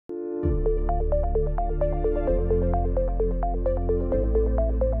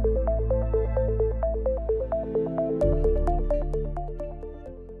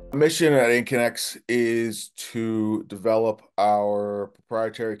mission at Incannex is to develop our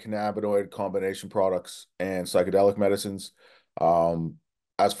proprietary cannabinoid combination products and psychedelic medicines um,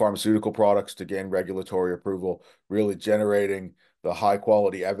 as pharmaceutical products to gain regulatory approval, really generating the high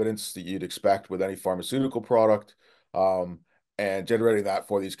quality evidence that you'd expect with any pharmaceutical product, um, and generating that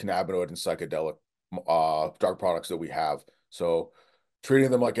for these cannabinoid and psychedelic drug products that we have. So treating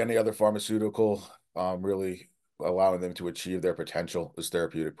them like any other pharmaceutical, really allowing them to achieve their potential as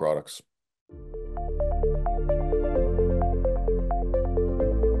therapeutic products.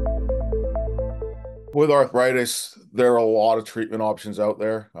 With arthritis, there are a lot of treatment options out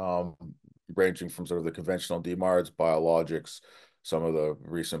there, ranging from sort of the conventional DMARDs, biologics, some of the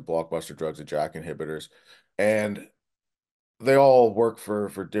recent blockbuster drugs, the JAK inhibitors, and they all work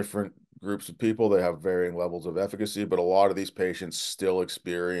for different groups of people. They have varying levels of efficacy, but a lot of these patients still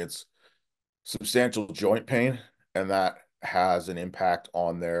experience substantial joint pain, and that has an impact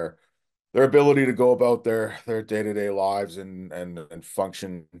on their ability to go about their day-to-day lives and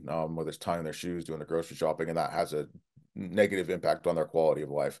function, whether it's tying their shoes, doing the grocery shopping, and that has a negative impact on their quality of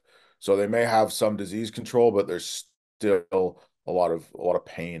life. So they may have some disease control, but there's still a lot of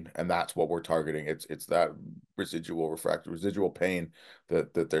pain, and that's what we're targeting. It's that residual pain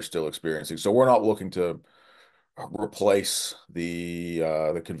that they're still experiencing. So we're not looking to replace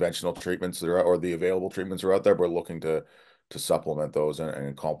the conventional treatments that are or the available treatments that are out there. We're looking to supplement those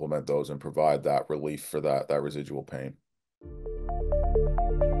and complement those and provide that relief for that residual pain.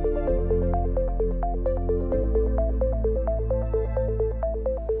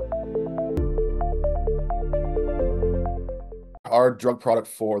 Our drug product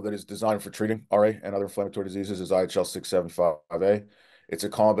for that is designed for treating RA and other inflammatory diseases is IHL 675A. It's a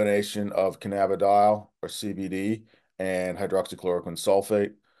combination of cannabidiol or CBD and hydroxychloroquine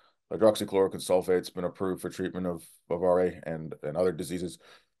sulfate. Hydroxychloroquine sulfate's been approved for treatment of RA and other diseases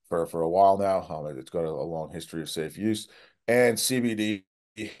for a while now. It's got a long history of safe use. And CBD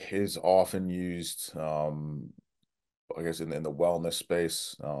is often used, I guess, in the wellness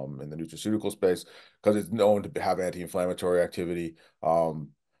space, in the nutraceutical space, because it's known to have anti-inflammatory activity.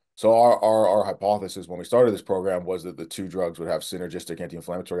 So our hypothesis when we started this program was that the two drugs would have synergistic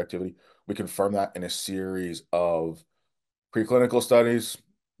anti-inflammatory activity. We confirmed that in a series of preclinical studies,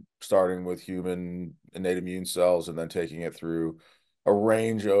 starting with human innate immune cells and then taking it through a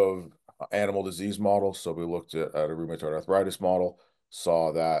range of animal disease models. So we looked at a rheumatoid arthritis model,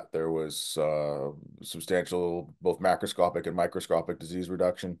 saw that there was substantial both macroscopic and microscopic disease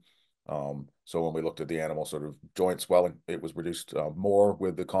reduction. So when we looked at the animal sort of joint swelling, it was reduced more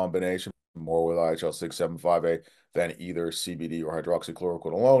with the combination, more with IHL 675A than either CBD or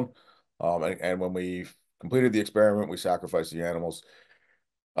hydroxychloroquine alone. And when we completed the experiment, we sacrificed the animals,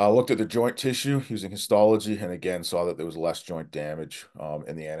 looked at the joint tissue using histology, and again saw that there was less joint damage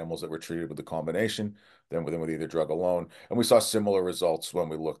in the animals that were treated with the combination than with either drug alone. And we saw similar results when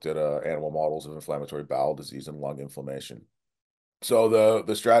we looked at animal models of inflammatory bowel disease and lung inflammation. So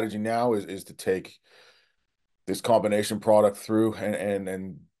the strategy now is to take this combination product through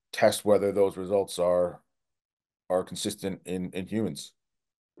and test whether those results are consistent in humans.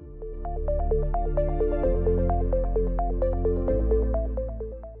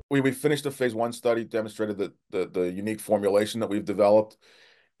 We finished a phase 1 study, demonstrated that the unique formulation that we've developed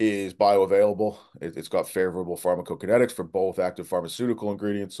is bioavailable. It's got favorable pharmacokinetics for both active pharmaceutical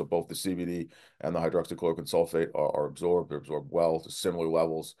ingredients. So both the CBD and the hydroxychloroquine sulfate are absorbed. They're absorbed well to similar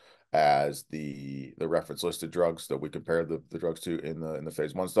levels as the reference listed drugs that we compared the drugs to in the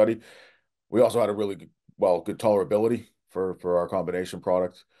phase 1 study. We also had a really good tolerability for our combination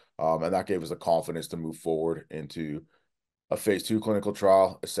product, and that gave us the confidence to move forward into a phase 2 clinical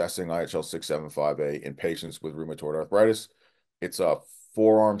trial assessing IHL 675A in patients with rheumatoid arthritis. It's a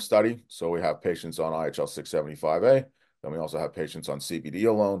 4-arm study, so we have patients on IHL 675A, then we also have patients on CBD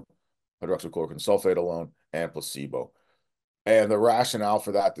alone, hydroxychloroquine sulfate alone, and placebo. And the rationale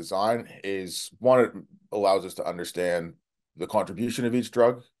for that design is, one, it allows us to understand the contribution of each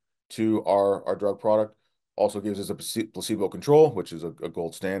drug to our drug product. Also gives us a placebo control, which is a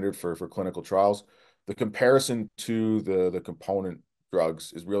gold standard for clinical trials. The comparison to the component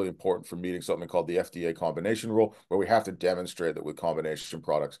drugs is really important for meeting something called the FDA combination rule, where we have to demonstrate that with combination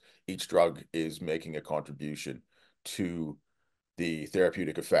products, each drug is making a contribution to the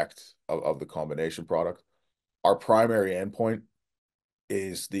therapeutic effect of the combination product. Our primary endpoint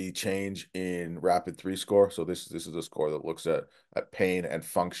is the change in RAPID-3 score. So this is a score that looks at pain and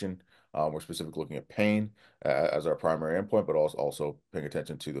function. We're specifically looking at pain as our primary endpoint, but also paying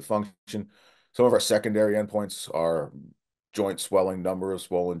attention to the function. Some of our secondary endpoints are joint swelling, number of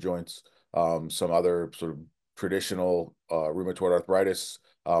swollen joints, some other sort of traditional rheumatoid arthritis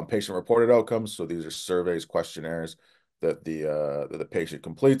patient-reported outcomes. So these are surveys, questionnaires that the patient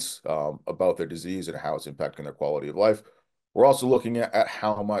completes about their disease and how it's impacting their quality of life. We're also looking at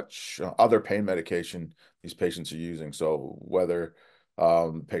how much other pain medication these patients are using. So whether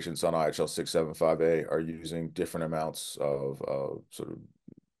patients on IHL 675A are using different amounts of sort of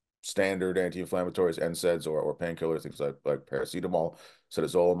standard anti-inflammatories, NSAIDs, or painkillers, things like paracetamol,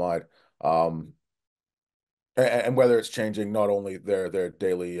 cetazolamide, and whether it's changing not only their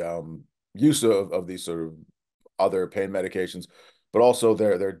daily use of these sort of other pain medications, but also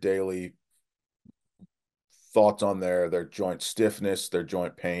their daily thoughts on their joint stiffness, their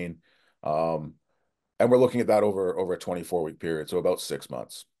joint pain. And we're looking at that over a 24-week period, so about 6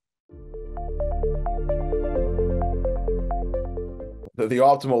 months. The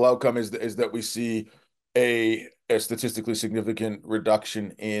optimal outcome is that we see a statistically significant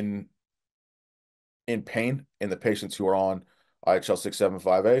reduction in pain in the patients who are on IHL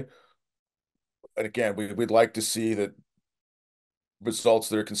 675A. And again, we'd like to see that results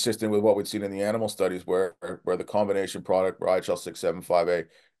that are consistent with what we've seen in the animal studies, where the combination product, where IHL 675A,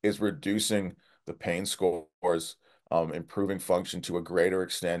 is reducing the pain scores, improving function to a greater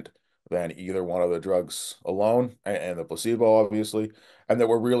extent than either one of the drugs alone and the placebo, obviously, and that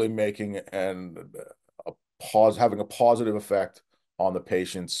we're really making having a positive effect on the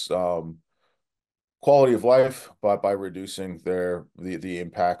patient's quality of life by reducing the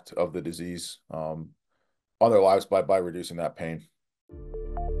impact of the disease on their lives by reducing that pain.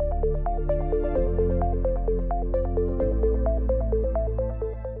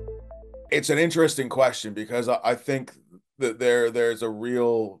 It's an interesting question because I think that there's a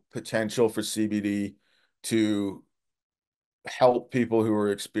real potential for CBD to help people who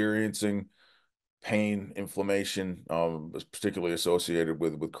are experiencing pain, inflammation, particularly associated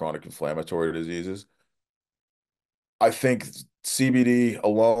with chronic inflammatory diseases. I think CBD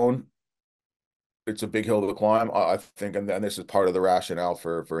alone, it's a big hill to climb. I think, and this is part of the rationale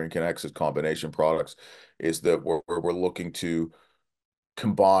for Incanex's combination products, is that we're looking to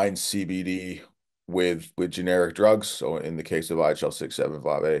combine CBD with generic drugs. So in the case of IHL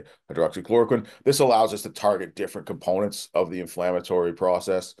 675A hydroxychloroquine, this allows us to target different components of the inflammatory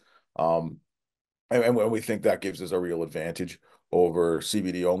process. And we think that gives us a real advantage over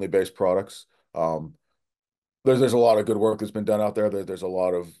CBD only based products. There's a lot of good work that's been done out there. There's a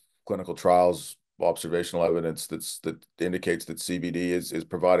lot of clinical trials, observational evidence that indicates that CBD is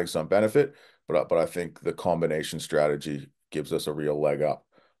providing some benefit, but I think the combination strategy gives us a real leg up.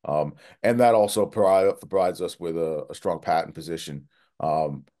 And that also provides us with a strong patent position,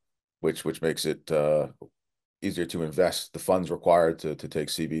 which makes it easier to invest the funds required to take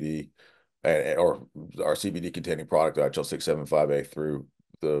CBD or our CBD containing product, IHL 675A, through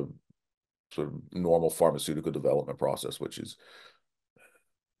the sort of normal pharmaceutical development process, which is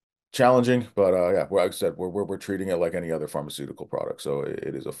challenging, but yeah, like I said, we're treating it like any other pharmaceutical product, so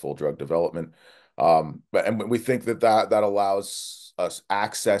it is a full drug development. And we think that allows us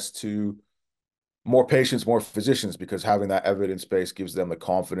access to more patients, more physicians, because having that evidence base gives them the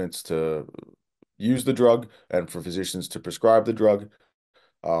confidence to use the drug and for physicians to prescribe the drug.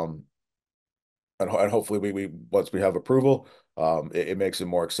 And hopefully we once we have approval, it makes it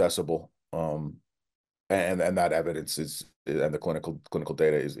more accessible. And that evidence and the clinical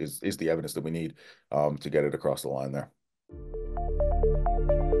data is the evidence that we need to get it across the line there.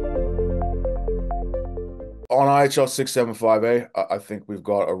 On IHL 675A, I think we've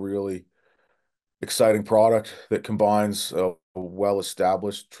got a really exciting product that combines a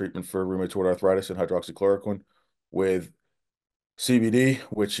well-established treatment for rheumatoid arthritis and hydroxychloroquine with CBD,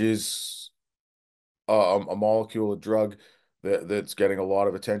 which is a molecule, a drug that's getting a lot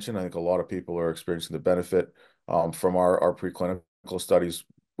of attention. I think a lot of people are experiencing the benefit from our preclinical studies.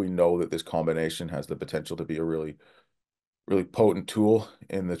 We know that this combination has the potential to be a really potent tool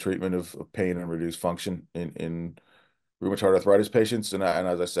in the treatment of pain and reduced function in rheumatoid arthritis patients. And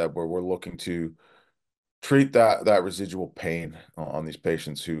as I said, we're looking to treat that residual pain on these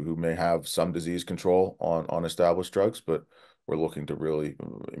patients who may have some disease control on established drugs, but we're looking to really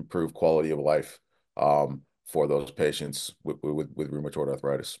improve quality of life for those patients with rheumatoid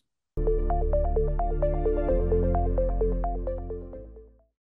arthritis.